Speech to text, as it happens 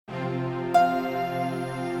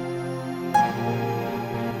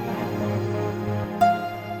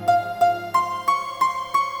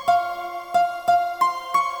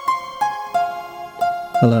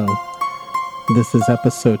Hello. This is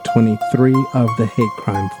episode 23 of the Hate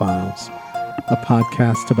Crime Files, a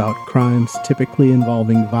podcast about crimes typically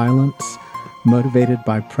involving violence, motivated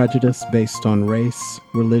by prejudice based on race,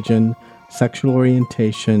 religion, sexual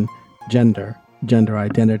orientation, gender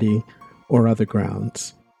identity, or other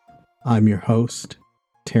grounds. I'm your host,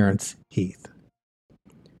 Terrence Heath.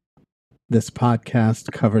 This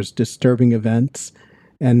podcast covers disturbing events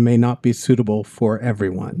and may not be suitable for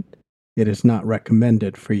everyone. It is not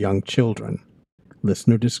recommended for young children.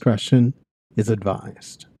 Listener discretion is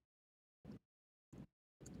advised.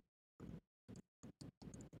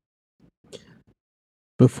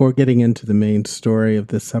 Before getting into the main story of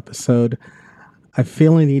this episode, I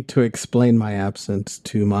feel I need to explain my absence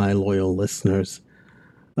to my loyal listeners.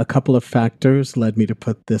 A couple of factors led me to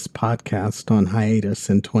put this podcast on hiatus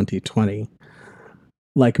in 2020.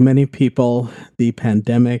 Like many people, the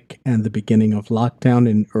pandemic and the beginning of lockdown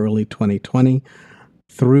in early 2020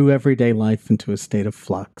 threw everyday life into a state of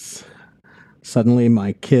flux. Suddenly,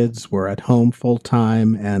 my kids were at home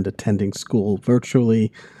full-time and attending school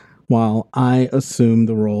virtually, while I assumed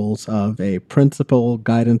the roles of a principal,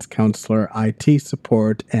 guidance counselor, IT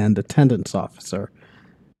support, and attendance officer.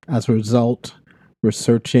 As a result,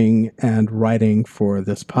 researching and writing for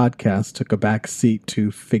this podcast took a back seat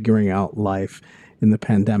to figuring out life in the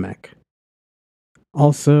pandemic.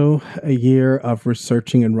 Also, a year of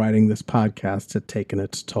researching and writing this podcast had taken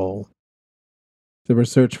its toll. The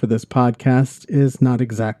research for this podcast is not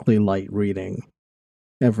exactly light reading.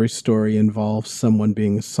 Every story involves someone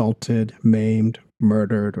being assaulted, maimed,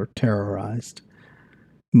 murdered, or terrorized.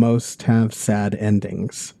 Most have sad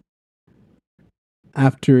endings.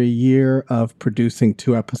 After a year of producing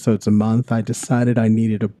 2 episodes a month, I decided I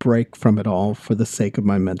needed a break from it all for the sake of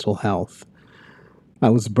my mental health. I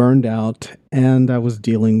was burned out, and I was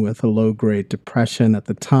dealing with a low-grade depression at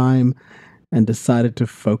the time, and decided to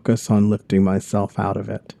focus on lifting myself out of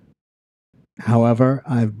it. However,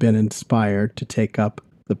 I've been inspired to take up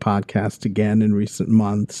the podcast again in recent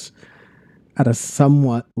months at a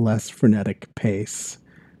somewhat less frenetic pace.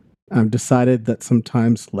 I've decided that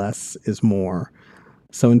sometimes less is more.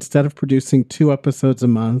 So instead of producing 2 episodes a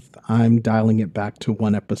month, I'm dialing it back to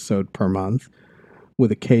 1 episode per month,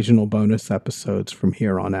 with occasional bonus episodes from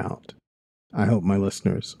here on out. I hope my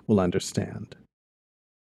listeners will understand.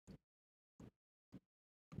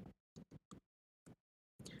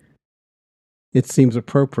 It seems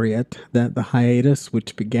appropriate that the hiatus,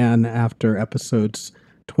 which began after episodes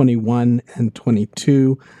 21 and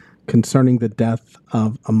 22 concerning the death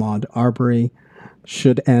of Ahmaud Arbery,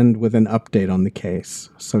 should end with an update on the case.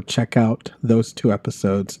 So check out those 2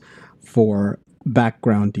 episodes for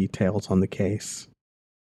background details on the case.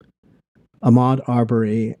 Ahmaud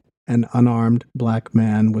Arbery, an unarmed black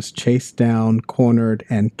man, was chased down, cornered,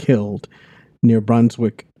 and killed near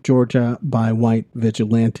Brunswick, Georgia, by white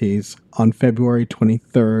vigilantes on February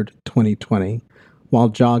 23, 2020, while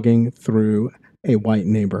jogging through a white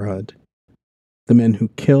neighborhood. The men who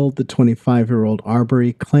killed the 25-year-old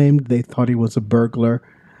Arbery claimed they thought he was a burglar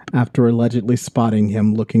after allegedly spotting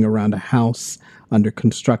him looking around a house under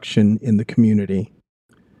construction in the community.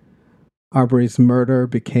 Arbery's murder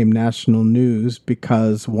became national news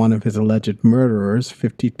because one of his alleged murderers,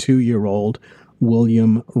 52-year-old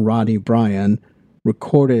William Roddie Bryan,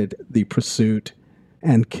 recorded the pursuit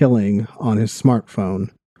and killing on his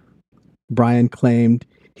smartphone. Bryan claimed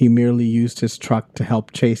he merely used his truck to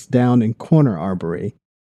help chase down and corner Arbery.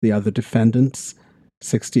 The other defendants,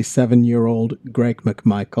 67-year-old Greg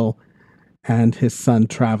McMichael and his son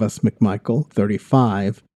Travis McMichael,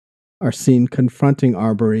 35, are seen confronting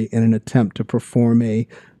Arbery in an attempt to perform a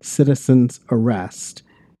citizen's arrest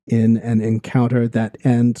in an encounter that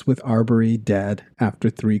ends with Arbery dead after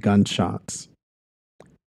 3 gunshots.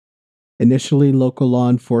 Initially, local law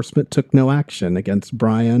enforcement took no action against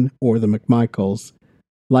Bryan or the McMichaels,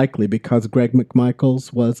 likely because Greg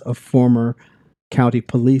McMichaels was a former county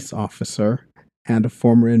police officer and a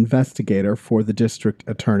former investigator for the district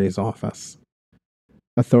attorney's office.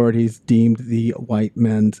 Authorities deemed the white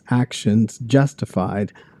men's actions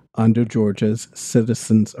justified under Georgia's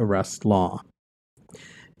citizen's arrest law.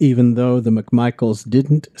 Even though the McMichaels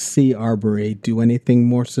didn't see Arbery do anything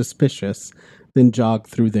more suspicious than jog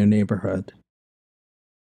through their neighborhood.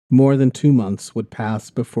 More than 2 months would pass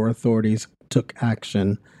before authorities took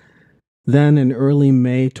action. Then, in early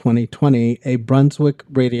May 2020, a Brunswick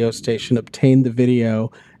radio station obtained the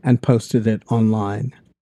video and posted it online.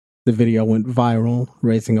 The video went viral,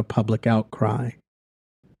 raising a public outcry.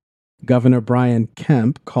 Governor Bryan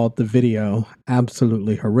Kemp called the video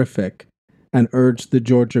absolutely horrific and urged the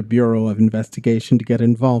Georgia Bureau of Investigation to get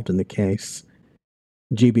involved in the case.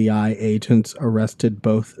 GBI agents arrested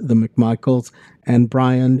both the McMichaels and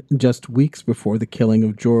Bryan just weeks before the killing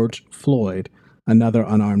of George Floyd, another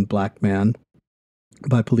unarmed black man,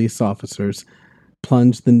 by police officers,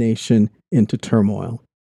 plunged the nation into turmoil.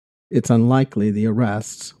 It's unlikely the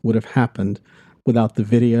arrests would have happened without the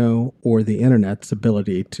video or the internet's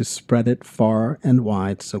ability to spread it far and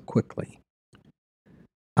wide so quickly.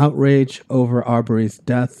 Outrage over Arbery's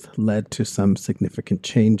death led to some significant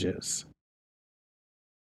changes.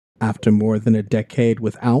 After more than a decade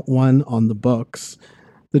without one on the books,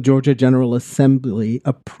 the Georgia General Assembly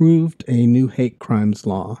approved a new hate crimes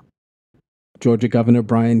law. Georgia Governor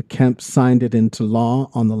Brian Kemp signed it into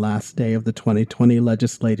law on the last day of the 2020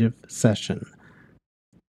 legislative session.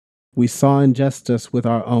 "We saw injustice with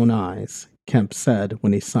our own eyes," Kemp said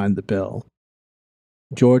when he signed the bill.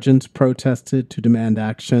 Georgians protested to demand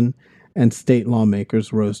action, and state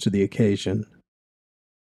lawmakers rose to the occasion.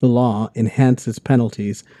 The law enhances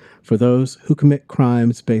penalties for those who commit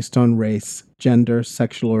crimes based on race, gender,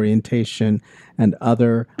 sexual orientation, and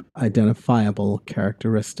other identifiable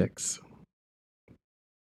characteristics.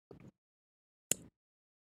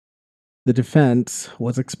 The defense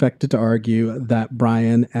was expected to argue that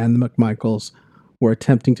Bryan and the McMichaels were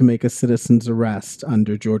attempting to make a citizen's arrest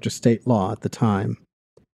under Georgia state law at the time.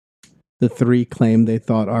 The three claimed they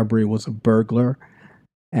thought Arbery was a burglar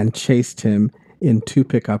and chased him in two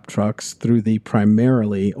pickup trucks through the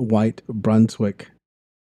primarily white Brunswick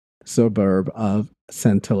suburb of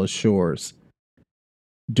Santilla Shores.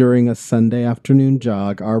 During a Sunday afternoon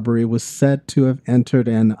jog, Arbery was said to have entered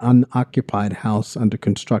an unoccupied house under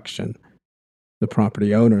construction. The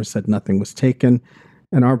property owner said nothing was taken,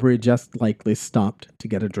 and Arbery just likely stopped to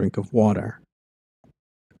get a drink of water.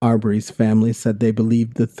 Arbery's family said they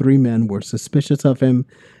believed the three men were suspicious of him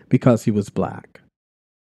because he was black.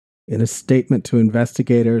 In a statement to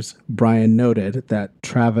investigators, Bryan noted that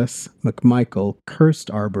Travis McMichael cursed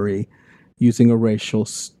Arbery using a racial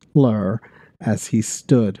slur as he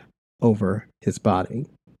stood over his body.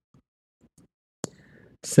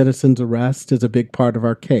 Citizen's arrest is a big part of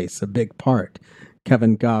our case, a big part.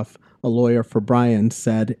 Kevin Guff, a lawyer for Bryan,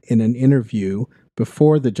 said in an interview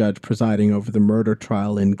before the judge presiding over the murder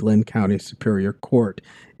trial in Glynn County Superior Court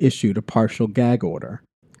issued a partial gag order.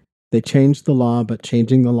 "They changed the law, but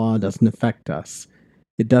changing the law doesn't affect us.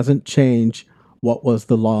 It doesn't change what was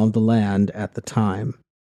the law of the land at the time."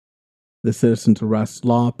 The citizen's arrest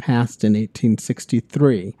law passed in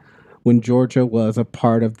 1863, when Georgia was a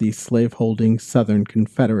part of the slaveholding Southern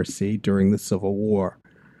Confederacy during the Civil War.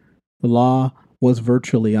 The law was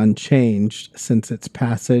virtually unchanged since its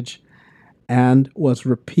passage and was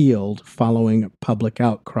repealed following public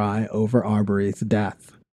outcry over Arbery's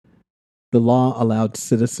death. The law allowed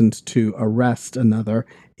citizens to arrest another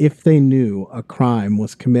if they knew a crime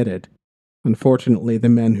was committed. Unfortunately, the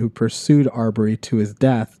men who pursued Arbery to his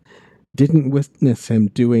death didn't witness him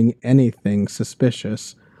doing anything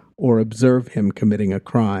suspicious or observe him committing a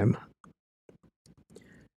crime.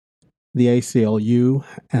 The ACLU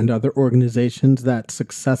and other organizations that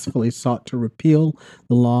successfully sought to repeal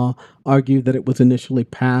the law argued that it was initially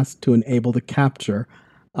passed to enable the capture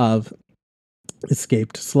of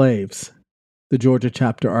escaped slaves. The Georgia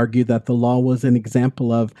chapter argued that the law was an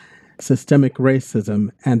example of systemic racism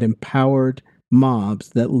and empowered mobs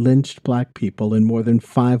that lynched black people in more than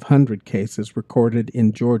 500 cases recorded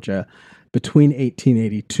in Georgia between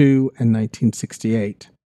 1882 and 1968.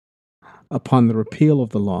 Upon the repeal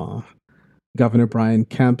of the law, Governor Brian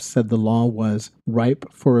Kemp said the law was ripe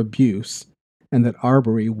for abuse and that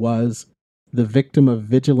Arbery was the victim of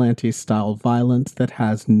vigilante-style violence that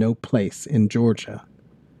has no place in Georgia.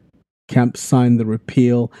 Kemp signed the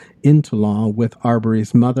repeal into law with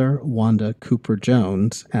Arbery's mother, Wanda Cooper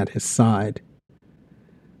Jones, at his side.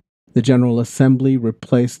 The General Assembly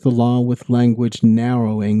replaced the law with language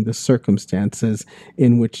narrowing the circumstances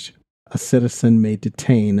in which a citizen may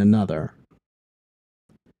detain another.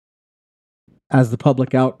 As the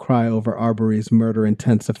public outcry over Arbery's murder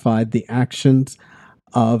intensified, the actions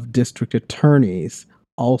of district attorneys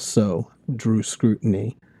also drew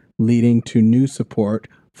scrutiny, leading to new support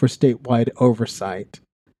for statewide oversight,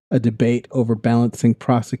 a debate over balancing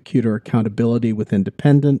prosecutor accountability with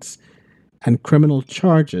independence, and criminal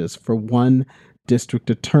charges for one district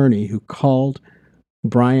attorney who called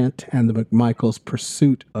Bryant and the McMichaels'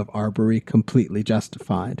 pursuit of Arbery completely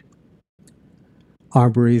justified.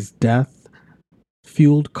 Arbery's death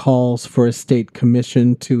fueled calls for a state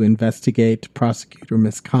commission to investigate prosecutor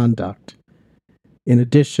misconduct. In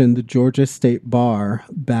addition, the Georgia State Bar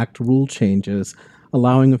backed rule changes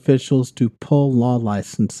allowing officials to pull law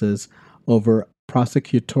licenses over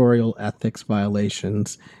prosecutorial ethics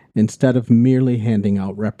violations instead of merely handing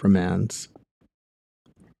out reprimands.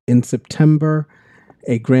 In September,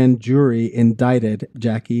 a grand jury indicted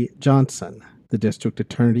Jackie Johnson, the district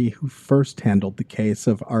attorney who first handled the case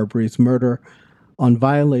of Arbery's murder, on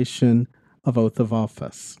violation of oath of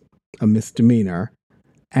office, a misdemeanor,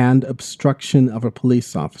 and obstruction of a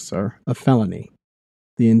police officer, a felony.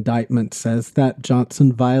 The indictment says that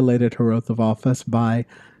Johnson violated her oath of office by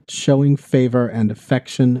showing favor and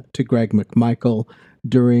affection to Greg McMichael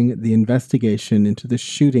during the investigation into the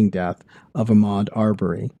shooting death of Ahmaud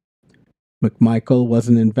Arbery. McMichael was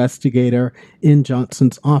an investigator in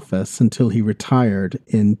Johnson's office until he retired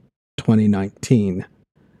in 2019.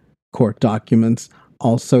 Court documents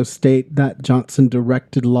also state that Johnson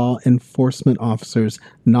directed law enforcement officers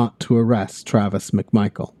not to arrest Travis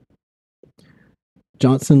McMichael.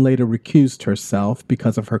 Johnson later recused herself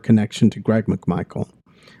because of her connection to Greg McMichael.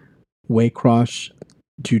 Waycross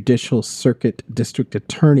Judicial Circuit District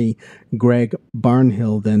Attorney Greg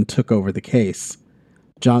Barnhill then took over the case.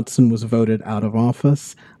 Johnson was voted out of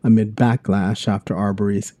office amid backlash after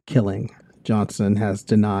Arbery's killing. Johnson has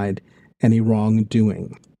denied any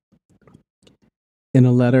wrongdoing. In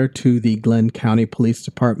a letter to the Glenn County Police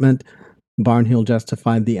Department, Barnhill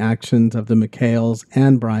justified the actions of the McHales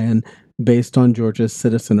and Bryan based on Georgia's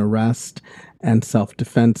citizen arrest and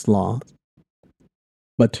self-defense law.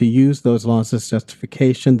 But to use those laws as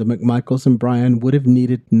justification, the McMichaels and Bryan would have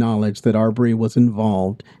needed knowledge that Arbery was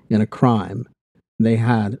involved in a crime. They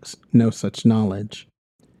had no such knowledge.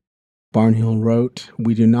 Barnhill wrote,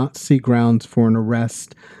 "We do not see grounds for an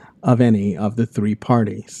arrest of any of the three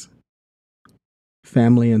parties."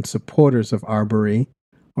 Family and supporters of Arbery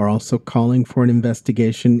are also calling for an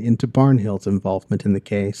investigation into Barnhill's involvement in the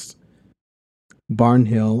case.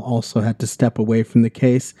 Barnhill also had to step away from the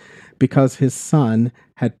case because his son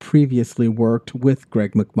had previously worked with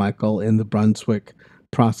Greg McMichael in the Brunswick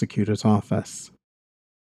prosecutor's office.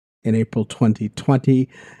 In April 2020,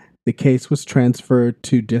 the case was transferred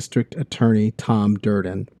to District Attorney Tom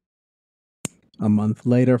Durden. A month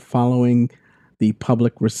later, following the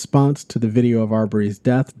public response to the video of Arbery's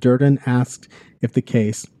death, Durden asked if the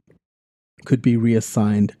case could be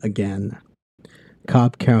reassigned again.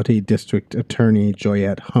 Cobb County District Attorney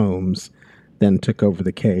Joyette Holmes then took over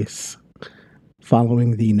the case.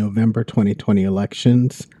 Following the November 2020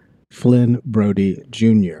 elections, Flynn Brody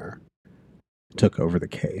Jr. took over the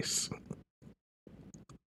case.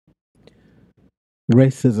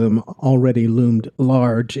 Racism already loomed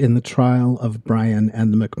large in the trial of Bryan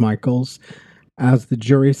and the McMichaels as the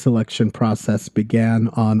jury selection process began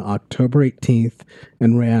on October 18th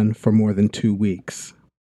and ran for more than 2 weeks.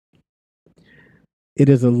 It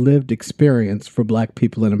is a lived experience for Black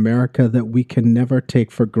people in America that we can never take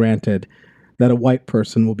for granted that a white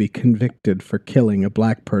person will be convicted for killing a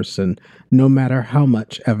Black person, no matter how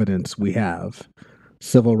much evidence we have.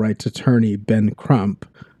 Civil rights attorney Ben Crump,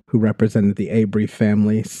 who represented the Arbery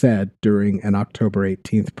family, said during an October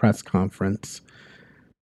 18th press conference.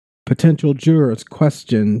 Potential jurors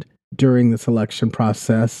questioned during the selection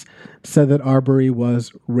process said that Arbery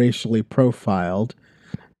was racially profiled,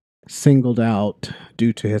 singled out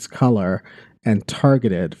due to his color, and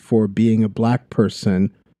targeted for being a Black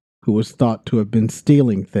person who was thought to have been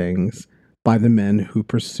stealing things by the men who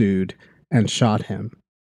pursued and shot him.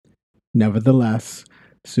 Nevertheless,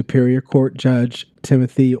 Superior Court Judge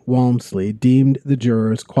Timothy Walmsley deemed the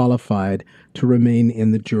jurors qualified to remain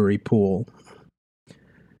in the jury pool.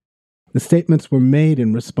 The statements were made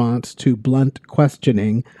in response to blunt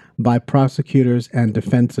questioning by prosecutors and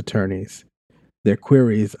defense attorneys. Their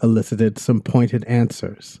queries elicited some pointed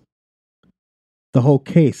answers. The whole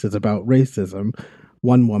case is about racism,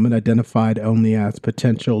 one woman identified only as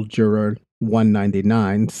potential juror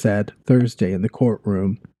 199 said Thursday in the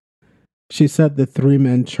courtroom. She said the three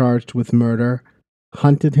men charged with murder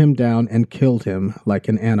hunted him down and killed him like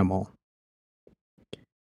an animal.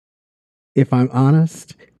 If I'm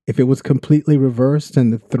honest, if it was completely reversed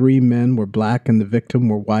and the three men were Black and the victim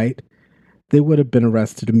were white, they would have been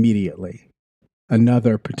arrested immediately.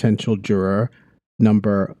 Another potential juror,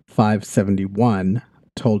 number 571,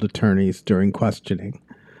 told attorneys during questioning.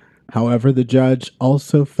 However, the judge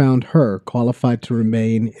also found her qualified to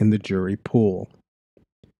remain in the jury pool.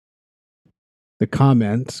 The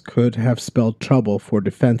comments could have spelled trouble for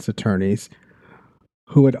defense attorneys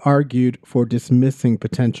who had argued for dismissing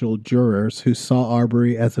potential jurors who saw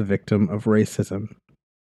Arbery as a victim of racism.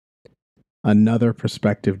 Another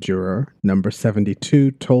prospective juror, number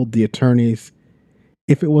 72, told the attorneys,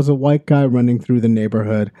 "If it was a white guy running through the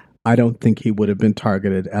neighborhood, I don't think he would have been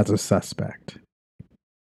targeted as a suspect."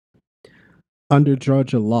 Under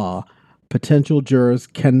Georgia law, Potential jurors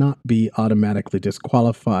cannot be automatically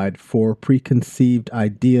disqualified for preconceived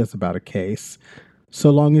ideas about a case, so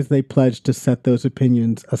long as they pledge to set those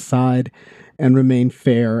opinions aside and remain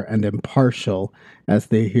fair and impartial as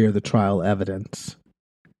they hear the trial evidence.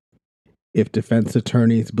 If defense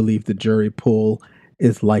attorneys believe the jury pool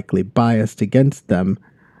is likely biased against them,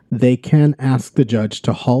 they can ask the judge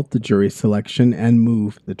to halt the jury selection and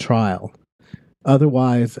move the trial.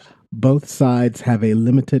 Otherwise, both sides have a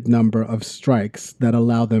limited number of strikes that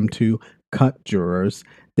allow them to cut jurors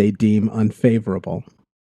they deem unfavorable.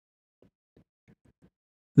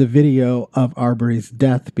 The video of Arbery's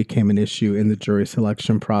death became an issue in the jury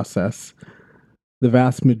selection process. The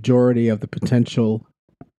vast majority of the potential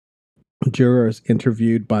jurors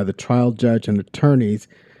interviewed by the trial judge and attorneys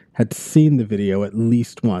had seen the video at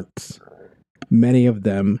least once. Many of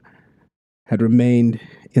them had remained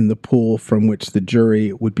in the pool from which the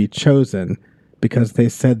jury would be chosen because they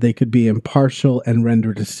said they could be impartial and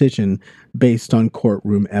render a decision based on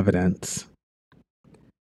courtroom evidence.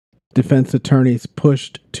 Defense attorneys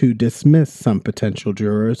pushed to dismiss some potential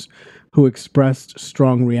jurors who expressed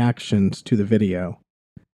strong reactions to the video.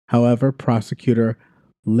 However, prosecutor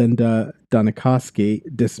Linda Donikoski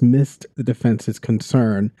dismissed the defense's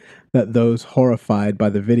concern that those horrified by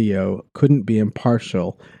the video couldn't be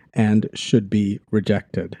impartial and should be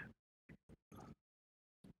rejected.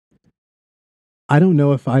 I don't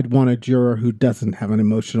know if I'd want a juror who doesn't have an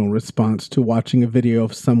emotional response to watching a video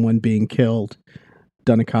of someone being killed,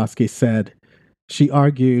 Donikoski said. She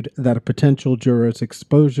argued that a potential juror's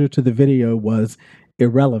exposure to the video was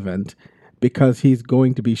irrelevant because he's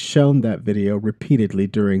going to be shown that video repeatedly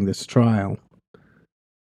during this trial.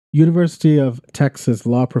 University of Texas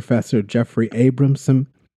law professor Jeffrey Abramson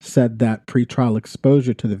said that pretrial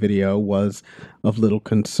exposure to the video was of little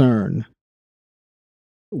concern.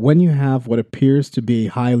 When you have what appears to be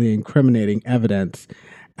highly incriminating evidence,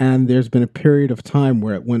 and there's been a period of time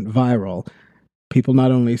where it went viral, people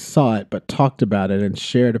not only saw it, but talked about it and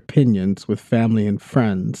shared opinions with family and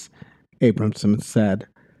friends, Abramson said.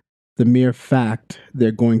 The mere fact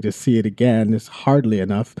they're going to see it again is hardly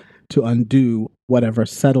enough to undo whatever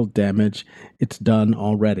settled damage it's done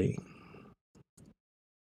already.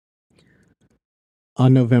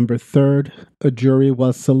 On November 3rd, a jury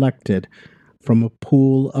was selected from a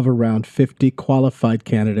pool of around 50 qualified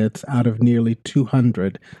candidates out of nearly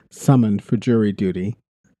 200 summoned for jury duty.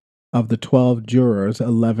 Of the 12 jurors,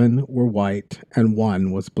 11 were white and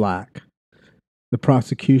 1 was black. The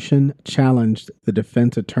prosecution challenged the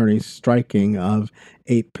defense attorney's striking of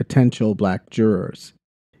 8 potential black jurors.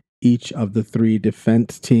 Each of the 3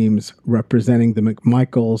 defense teams representing the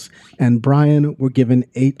McMichaels and Bryan were given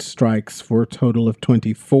 8 strikes for a total of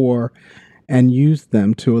 24 and used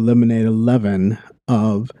them to eliminate 11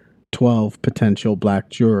 of 12 potential black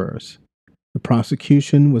jurors. The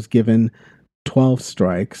prosecution was given 12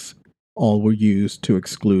 strikes. All were used to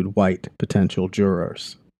exclude white potential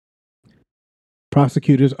jurors.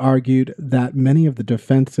 Prosecutors argued that many of the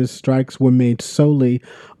defense's strikes were made solely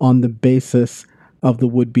on the basis of the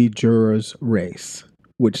would-be jurors' race,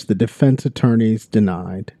 which the defense attorneys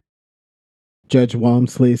denied. Judge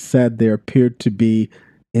Walmsley said there appeared to be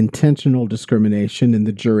intentional discrimination in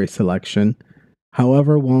the jury selection.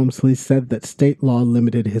 However, Walmsley said that state law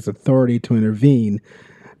limited his authority to intervene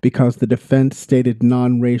because the defense stated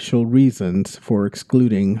non-racial reasons for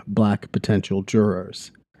excluding black potential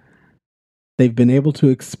jurors. They've been able to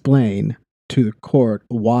explain to the court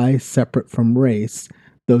why, separate from race,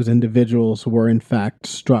 those individuals were in fact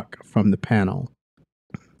struck from the panel.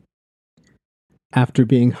 After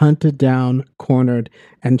being hunted down, cornered,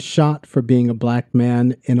 and shot for being a black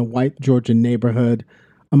man in a white Georgia neighborhood,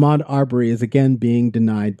 Ahmaud Arbery is again being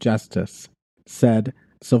denied justice, said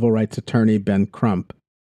civil rights attorney Ben Crump.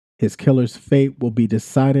 His killer's fate will be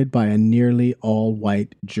decided by a nearly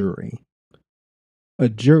all-white jury. A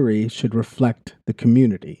jury should reflect the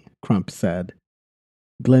community, Crump said.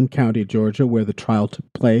 Glenn County, Georgia, where the trial took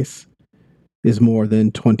place, is more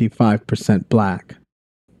than 25% black.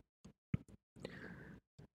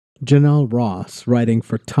 Janelle Ross, writing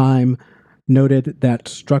for Time, noted that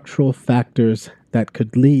structural factors that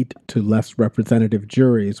could lead to less representative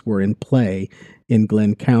juries were in play in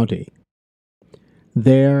Glenn County.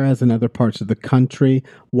 There, as in other parts of the country,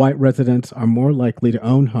 white residents are more likely to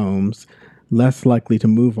own homes, less likely to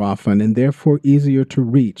move often, and therefore easier to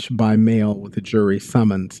reach by mail with a jury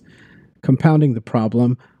summons. Compounding the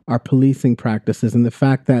problem are policing practices and the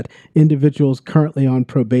fact that individuals currently on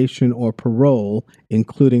probation or parole,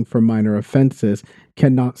 including for minor offenses,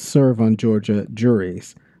 cannot serve on Georgia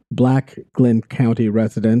juries. Black Glenn County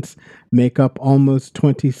residents make up almost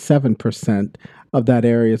 27% of that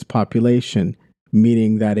area's population,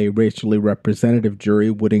 meaning that a racially representative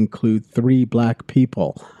jury would include 3 black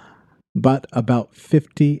people. But about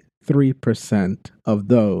 53% of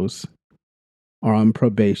those are on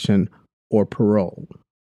probation or parole.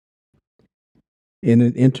 In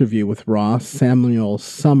an interview with Ross, Samuel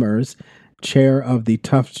Summers, chair of the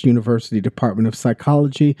Tufts University Department of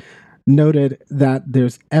Psychology, noted that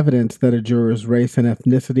there's evidence that a juror's race and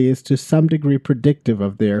ethnicity is to some degree predictive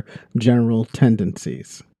of their general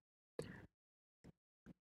tendencies.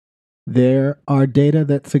 There are data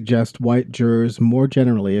that suggest white jurors more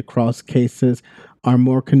generally across cases are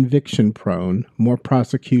more conviction prone, more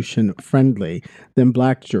prosecution friendly than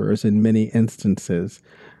black jurors in many instances,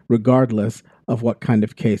 regardless of what kind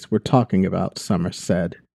of case we're talking about, Summers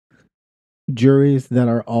said. Juries that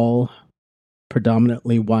are all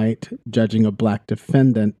predominantly white judging a black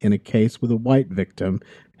defendant in a case with a white victim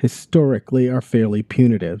historically are fairly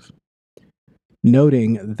punitive.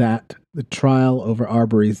 Noting that the trial over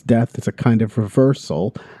Arbery's death is a kind of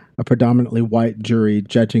reversal, a predominantly white jury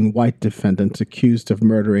judging white defendants accused of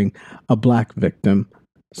murdering a black victim,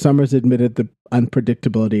 Summers admitted the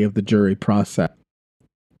unpredictability of the jury process.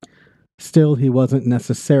 Still, he wasn't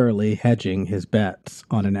necessarily hedging his bets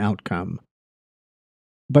on an outcome.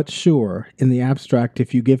 But sure, in the abstract,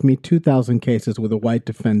 if you give me 2,000 cases with a white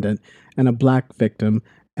defendant and a black victim,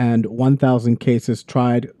 and 1,000 cases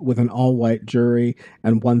tried with an all-white jury,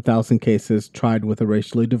 and 1,000 cases tried with a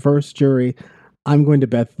racially diverse jury, I'm going to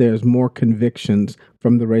bet there's more convictions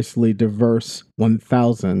from the racially diverse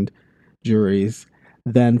 1,000 juries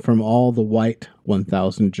than from all the white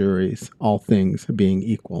 1,000 juries, all things being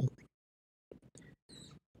equal.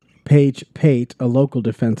 Paige Pate, a local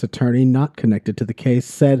defense attorney not connected to the case,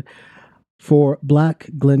 said, "For black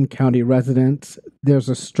Glenn County residents, there's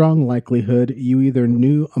a strong likelihood you either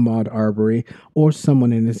knew Ahmaud Arbery or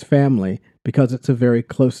someone in his family because it's a very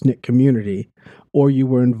close-knit community, or you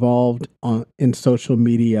were involved in social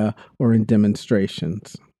media or in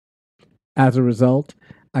demonstrations. As a result,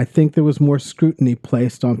 I think there was more scrutiny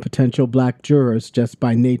placed on potential black jurors just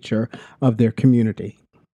by nature of their community."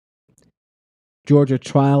 Georgia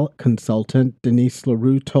trial consultant Denise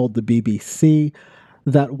LaRue told the BBC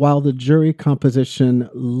that while the jury composition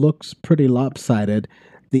looks pretty lopsided,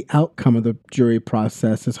 the outcome of the jury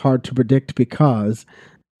process is hard to predict because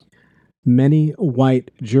many white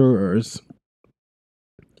jurors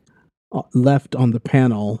left on the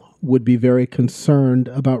panel would be very concerned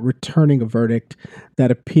about returning a verdict that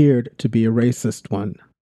appeared to be a racist one.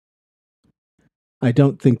 I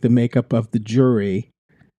don't think the makeup of the jury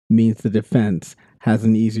means the defense has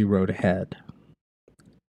an easy road ahead.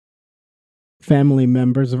 Family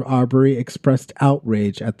members of Arbery expressed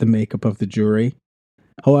outrage at the makeup of the jury.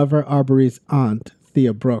 However, Arbery's aunt,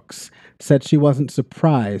 Thea Brooks, said she wasn't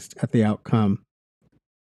surprised at the outcome.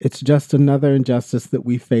 "It's just another injustice that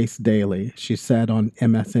we face daily," she said on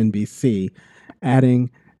MSNBC,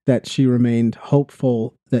 adding that she remained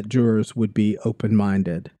hopeful that jurors would be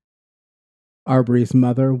open-minded. Arbery's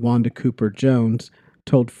mother, Wanda Cooper Jones,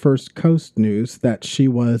 told First Coast News that she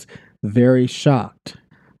was very shocked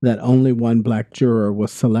that only one black juror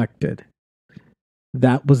was selected.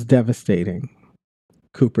 "That was devastating,"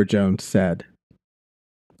 Cooper Jones said.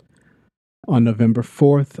 On November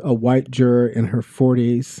 4th, a white juror in her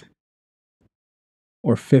 40s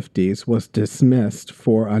or 50s was dismissed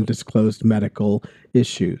for undisclosed medical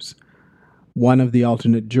issues. One of the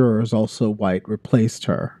alternate jurors, also white, replaced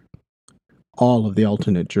her. All of the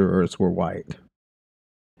alternate jurors were white.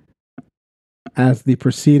 As the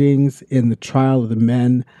proceedings in the trial of the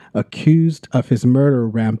men accused of his murder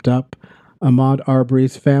ramped up, Ahmaud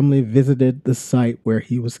Arbery's family visited the site where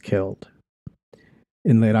he was killed.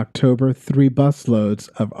 In late October, 3 busloads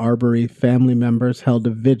of Arbery family members held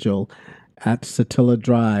a vigil at Satilla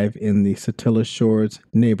Drive in the Satilla Shores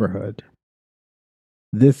neighborhood.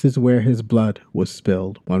 "This is where his blood was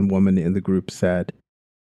spilled," one woman in the group said.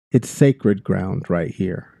 "It's sacred ground right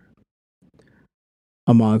here."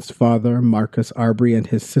 Ahmaud's father, Marcus Arbery, and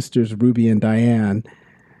his sisters Ruby and Diane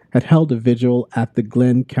had held a vigil at the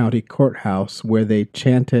Glenn County Courthouse where they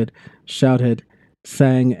chanted, shouted,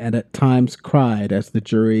 sang, and at times cried as the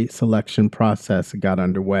jury selection process got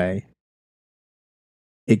underway.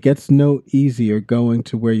 "It gets no easier going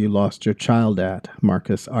to where you lost your child at,"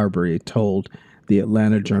 Marcus Arbery told the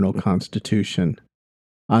Atlanta Journal-Constitution.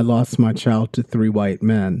 "I lost my child to 3 white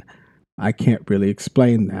men. I can't really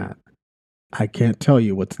explain that. I can't tell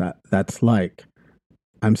you what that's like.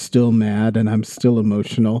 I'm still mad and I'm still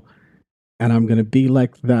emotional, and I'm going to be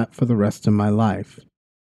like that for the rest of my life.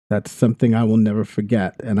 That's something I will never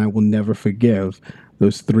forget, and I will never forgive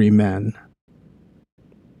those 3 men.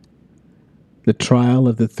 The trial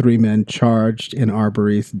of the 3 men charged in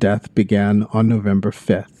Arbery's death began on November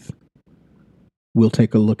 5th. We'll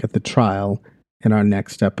take a look at the trial in our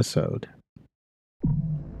next episode.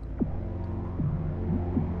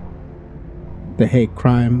 The Hate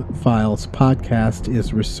Crime Files podcast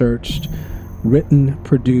is researched, written,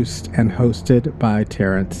 produced, and hosted by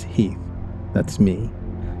Terrence Heath. That's me.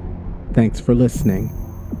 Thanks for listening.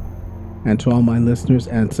 And to all my listeners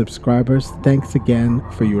and subscribers, thanks again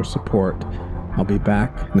for your support. I'll be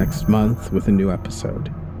back next month with a new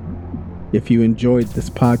episode. If you enjoyed this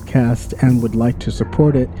podcast and would like to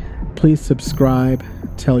support it, please subscribe,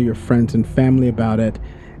 tell your friends and family about it,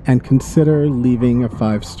 and consider leaving a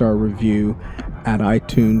 5-star review at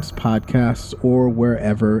iTunes Podcasts or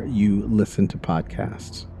wherever you listen to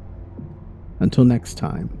podcasts. Until next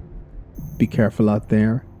time, be careful out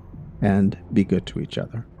there and be good to each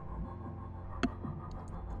other.